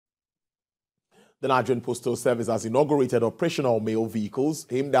The Nigerian Postal Service has inaugurated operational mail vehicles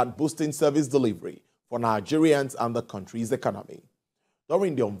aimed at boosting service delivery for Nigerians and the country's economy.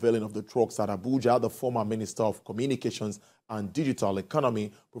 During the unveiling of the trucks at Abuja, the former Minister of Communications and Digital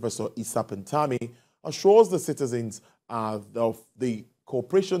Economy, Prof Isa Pantami, assures the citizens of the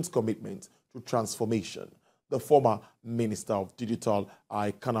corporation's commitment to transformation. The former Minister of Digital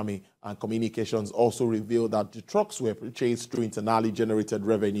Economy and Communications also revealed that the trucks were purchased through internally generated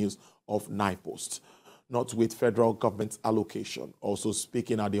revenues of NIPOST, not with federal government allocation. Also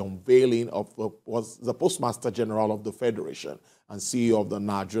speaking at the unveiling was the Postmaster General of the Federation and CEO of the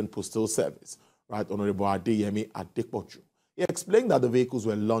Nigerian Postal Service, Right Honorable Adeyemi Adepoju. He explained that the vehicles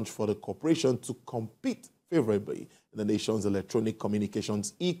were launched for the corporation to compete favorably in the nation's electronic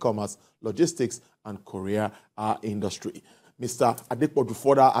communications, e-commerce, logistics, and courier industry. Mr. Adepoju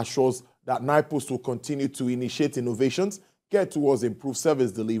further assures that NIPOST will continue to initiate innovations geared towards improved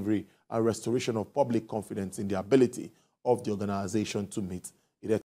service delivery and restoration of public confidence in the ability of the organization to meet